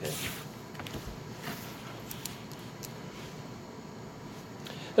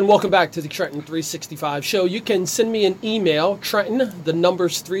And welcome back to the Trenton 365 show. You can send me an email, Trenton, the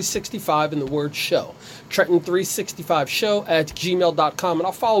numbers 365 and the word show. Trenton365show at gmail.com. And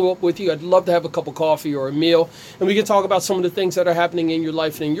I'll follow up with you. I'd love to have a cup of coffee or a meal. And we can talk about some of the things that are happening in your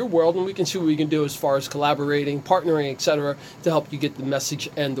life and in your world. And we can see what we can do as far as collaborating, partnering, etc. to help you get the message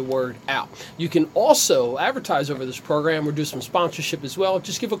and the word out. You can also advertise over this program or do some sponsorship as well.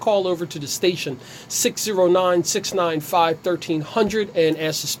 Just give a call over to the station, 609-695-1300, and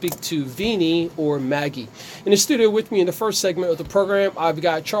ask to speak to Vini or Maggie. In the studio with me in the first segment of the program, I've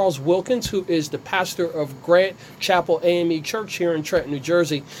got Charles Wilkins, who is the pastor of Grant Chapel A.M.E. Church here in Trenton, New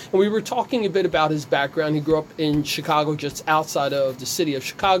Jersey. And we were talking a bit about his background. He grew up in Chicago, just outside of the city of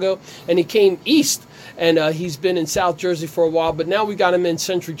Chicago, and he came east. And he's been in South Jersey for a while, but now we got him in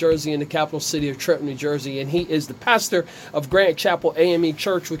Central Jersey in the capital city of Trenton, New Jersey. And he is the pastor of Grant Chapel A.M.E.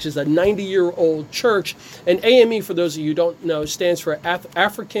 Church, which is a 90-year-old church. And A.M.E., for those of you who don't know, stands for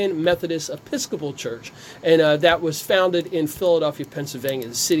African Methodist Episcopal Church. And that was founded in Philadelphia, Pennsylvania,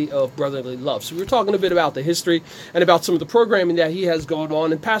 the city of brotherly love. So we're talking a bit about the history and about some of the programming that he has going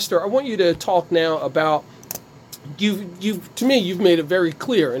on. And Pastor, I want you to talk now about to me, you've made it very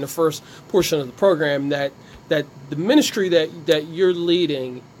clear in the first portion of the program that the ministry that you're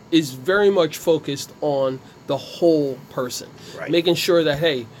leading is very much focused on the whole person, right. Making sure that,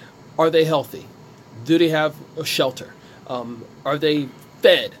 hey, are they healthy? Do they have a shelter? Are they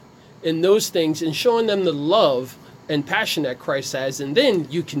fed? And those things, and showing them the love and passion that Christ has, and then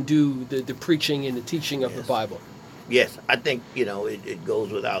you can do the preaching and the teaching of the Bible. Yes, I think, it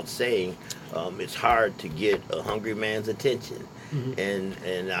goes without saying, it's hard to get a hungry man's attention. Mm-hmm.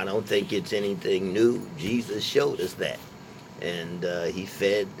 And I don't think it's anything new. Jesus showed us that. And he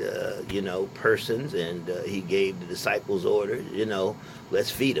fed, persons, and he gave the disciples orders,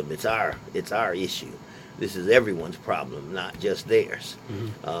 let's feed them. It's our issue. This is everyone's problem, not just theirs.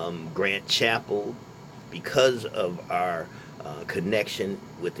 Mm-hmm. Grant Chapel, because of our connection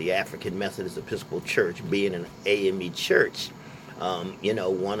with the African Methodist Episcopal Church, being an A.M.E. church,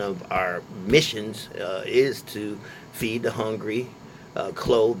 one of our missions is to feed the hungry,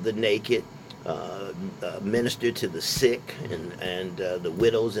 clothe the naked, minister to the sick and the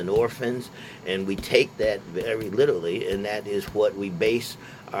widows and orphans. And we take that very literally, and that is what we base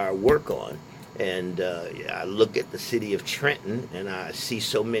our work on. And I look at the city of Trenton, and I see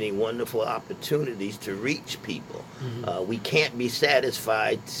so many wonderful opportunities to reach people. Mm-hmm. We can't be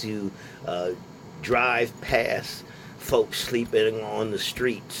satisfied to drive past folks sleeping on the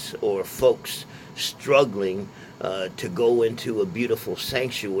streets or folks struggling to go into a beautiful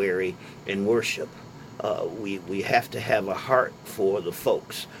sanctuary and worship. We have to have a heart for the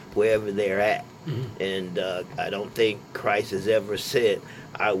folks wherever they're at. Mm-hmm. And I don't think Christ has ever said,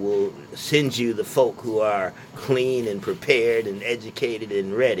 I will send you the folk who are clean and prepared and educated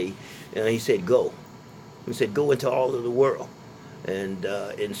and ready. And he said, go. He said, go into all of the world. And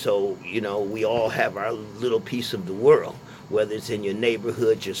so, we all have our little piece of the world, whether it's in your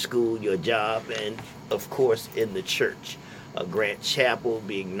neighborhood, your school, your job, and, of course, in the church. Grant Chapel,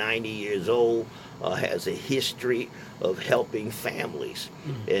 being 90 years old, has a history of helping families.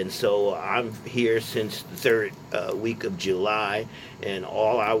 Mm-hmm. And so I'm here since the third week of July, and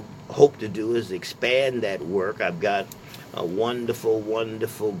all I hope to do is expand that work. I've got a wonderful,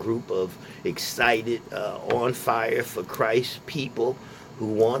 wonderful group of excited, on fire for Christ people who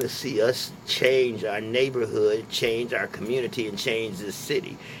want to see us change our neighborhood, change our community, and change this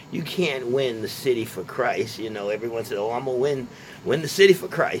city. You can't win the city for Christ. Everyone says, I'm going to win the city for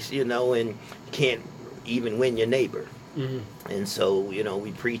Christ, and you can't even win your neighbor. Mm-hmm. And so,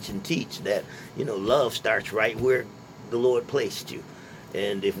 we preach and teach that, love starts right where the Lord placed you.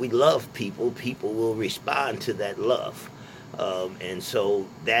 And if we love people, people will respond to that love. And so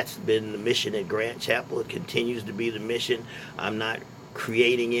that's been the mission at Grant Chapel. It continues to be the mission. I'm not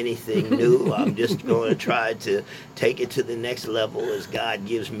creating anything new. I'm just going to try to take it to the next level as God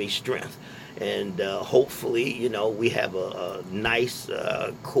gives me strength. And hopefully, we have a nice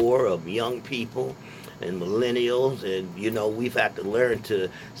core of young people and millennials. And, we've had to learn to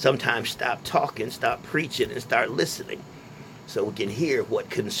sometimes stop talking, stop preaching, and start listening, so we can hear what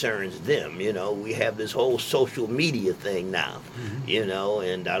concerns them. We have this whole social media thing now, mm-hmm.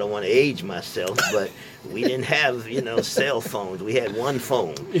 And I don't want to age myself, but we didn't have, cell phones. We had one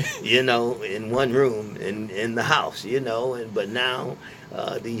phone, in one room in the house, but now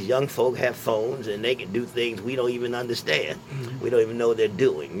these young folk have phones, and they can do things we don't even understand. Mm-hmm. We don't even know what they're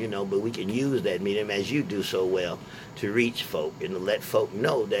doing, but we can use that medium, as you do so well, to reach folk and to let folk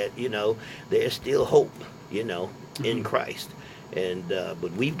know that, there's still hope, mm-hmm. in Christ. And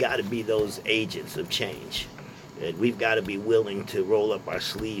but we've got to be those agents of change. And we've got to be willing to roll up our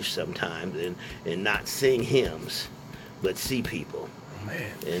sleeves sometimes and not sing hymns, but see people. Oh,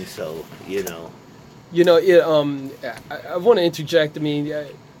 man. And so, I want to interject. I mean,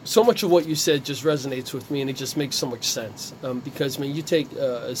 so much of what you said just resonates with me, and it just makes so much sense. Because, I mean, you take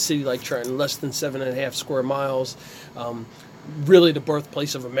a city like Trenton, less than 7.5 square miles, really the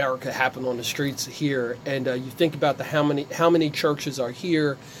birthplace of America happened on the streets here. And you think about how many churches are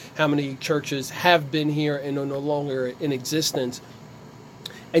here, how many churches have been here and are no longer in existence.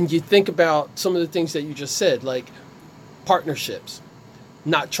 And you think about some of the things that you just said, like partnerships,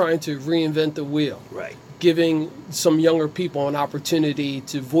 not trying to reinvent the wheel. Right. Giving some younger people an opportunity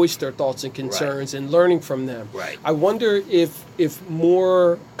to voice their thoughts and concerns, and learning from them. Right. I wonder if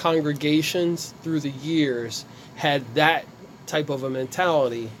more congregations through the years had that type of a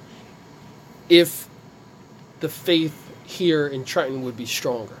mentality, if the faith here in Trenton would be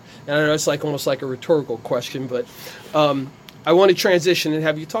stronger. And I know it's almost like a rhetorical question, but I want to transition and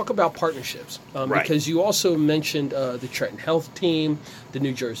have you talk about partnerships, right. because you also mentioned the Trenton Health Team, the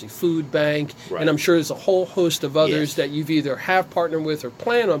New Jersey Food Bank, right. and I'm sure there's a whole host of others yes. that you've either have partnered with or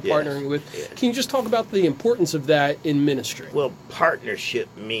plan on yes. partnering with. Yes. Can you just talk about the importance of that in ministry? Well, partnership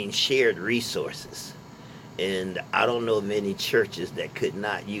means shared resources. And I don't know of any churches that could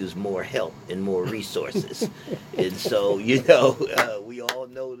not use more help and more resources. And so, we all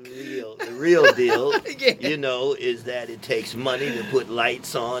know the real deal, Yeah. Is that it takes money to put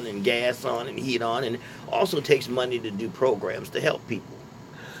lights on and gas on and heat on. And it also takes money to do programs to help people.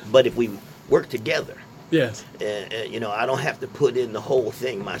 But if we work together, yes, I don't have to put in the whole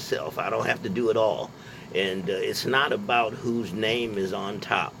thing myself. I don't have to do it all. And it's not about whose name is on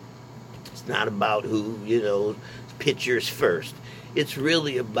top. It's not about who, pictures first. It's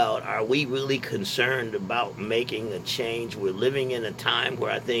really about, are we really concerned about making a change? We're living in a time where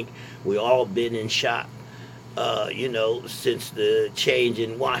I think we all been in shock, since the change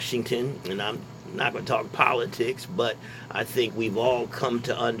in Washington. And I'm not going to talk politics, but I think we've all come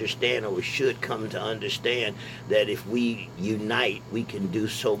to understand, or we should come to understand, that if we unite, we can do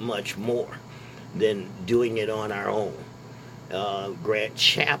so much more than doing it on our own. Grant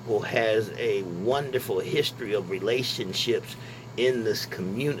Chapel has a wonderful history of relationships in this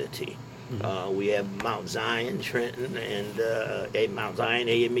community. Mm-hmm. We have Mount Zion, Trenton, and Mount Zion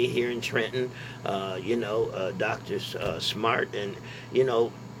A.M.E. here in Trenton, Dr. Smart, and,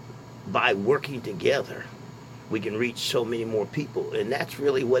 by working together, we can reach so many more people, and that's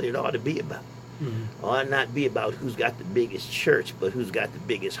really what it ought to be about. Mm-hmm. It ought not be about who's got the biggest church, but who's got the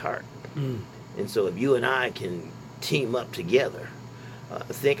biggest heart. Mm-hmm. And so if you and I can team up together,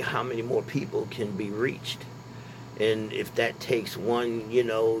 think how many more people can be reached. And if that takes one,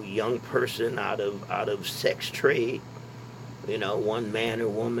 young person out of sex trade, one man or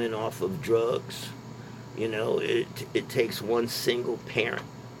woman off of drugs, it takes one single parent,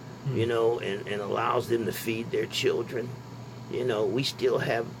 and allows them to feed their children. We still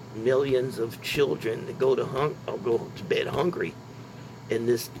have millions of children that go to bed hungry in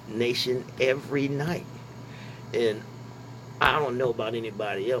this nation every night. And I don't know about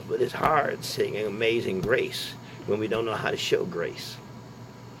anybody else, but it's hard singing Amazing Grace when we don't know how to show grace.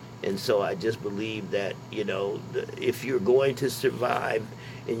 And so I just believe that, if you're going to survive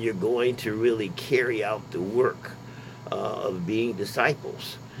and you're going to really carry out the work of being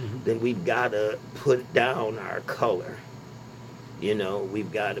disciples, mm-hmm. then we've got to put down our color.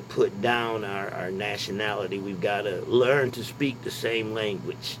 We've got to put down our nationality. We've got to learn to speak the same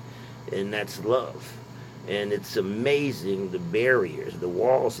language, and that's love. And it's amazing the barriers, the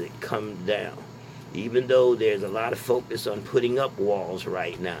walls that come down. Even though there's a lot of focus on putting up walls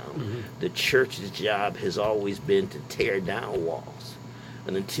right now, mm-hmm. the church's job has always been to tear down walls.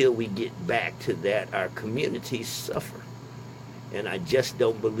 And until we get back to that, our communities suffer. And I just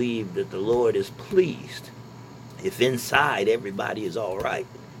don't believe that the Lord is pleased if inside everybody is all right,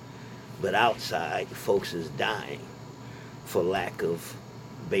 but outside folks is dying for lack of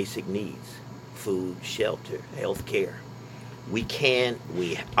basic needs. Food, shelter, health care. We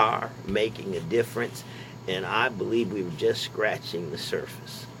are making a difference, and I believe we were just scratching the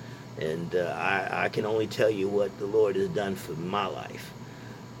surface. And I can only tell you what the Lord has done for my life.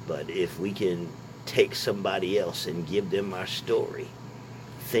 But if we can take somebody else and give them our story,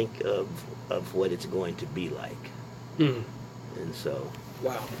 think of what it's going to be like. Mm. And so...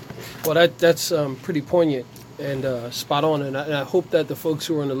 Wow. Well, that's pretty poignant and spot on. And I hope that the folks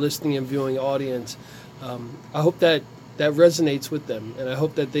who are in the listening and viewing audience, I hope that resonates with them. And I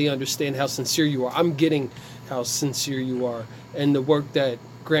hope that they understand how sincere you are. I'm getting how sincere you are and the work that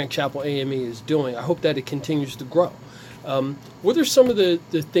Grant Chapel A.M.E. is doing. I hope that it continues to grow. What are some of the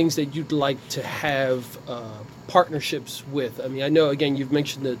things that you'd like to have partnerships with? I mean, I know, again, you've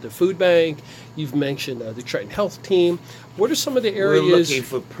mentioned the food bank, you've mentioned the Trenton Health Team. What are some of the areas? We're looking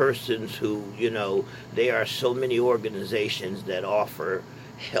for persons who, there are so many organizations that offer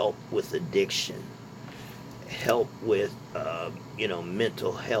help with addiction, help with,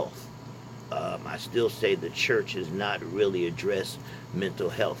 mental health. I still say the church has not really addressed mental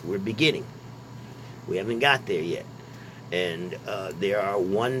health. We're beginning. We haven't got there yet. And there are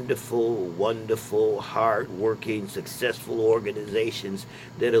wonderful, wonderful, hard-working, successful organizations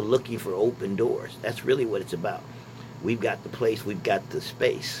that are looking for open doors. That's really what it's about. We've got the place, we've got the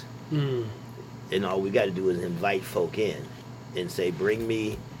space. And all we got to do is invite folk in and say, bring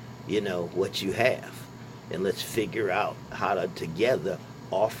me, what you have. And let's figure out how to together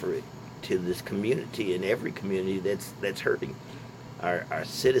offer it to this community and every community that's hurting. Our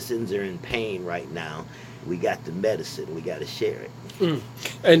citizens are in pain right now. We got the medicine. We got to share it.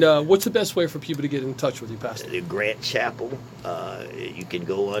 And what's the best way for people to get in touch with you, Pastor? The Grant Chapel. You can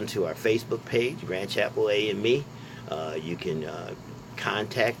go onto our Facebook page, Grant Chapel A.M.E. You can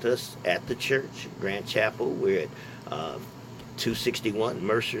contact us at the church, Grant Chapel. We're at 261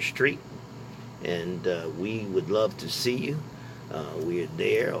 Mercer Street, and we would love to see you. We're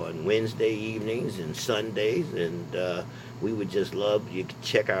there on Wednesday evenings and Sundays, and we would just love you to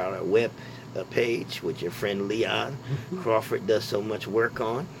check out our web page, which your friend Leon Crawford does so much work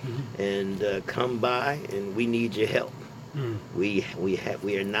on, and come by, and we need your help. We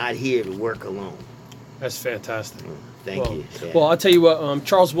are not here to work alone. That's fantastic. Thank you. Yeah. Well, I'll tell you what,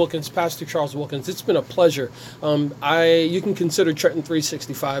 Charles Wilkins, Pastor Charles Wilkins, it's been a pleasure. You can consider Trenton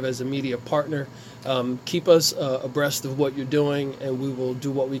 365 as a media partner. Keep us abreast of what you're doing, and we will do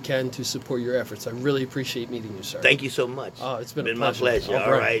what we can to support your efforts. I really appreciate meeting you, sir. Thank you so much. It's been a my pleasure.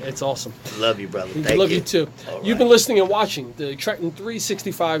 All right. It's awesome. Love you, brother. Thank Love you. you too. All You've been listening and watching the Trenton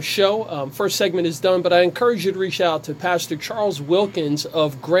 365 show. First segment is done, but I encourage you to reach out to Pastor Charles Wilkins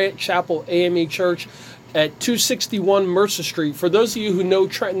of Grant Chapel A.M.E. Church at 261 Mercer Street. For those of you who know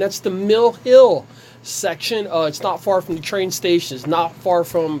Trenton, that's the Mill Hill section. It's not far from the train station. It's not far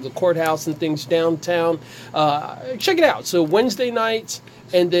from the courthouse and things downtown. Check it out. So Wednesday nights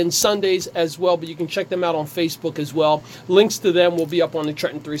and then Sundays as well, but you can check them out on Facebook as well. Links to them will be up on the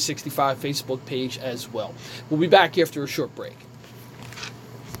Trenton 365 Facebook page as well. We'll be back after a short break.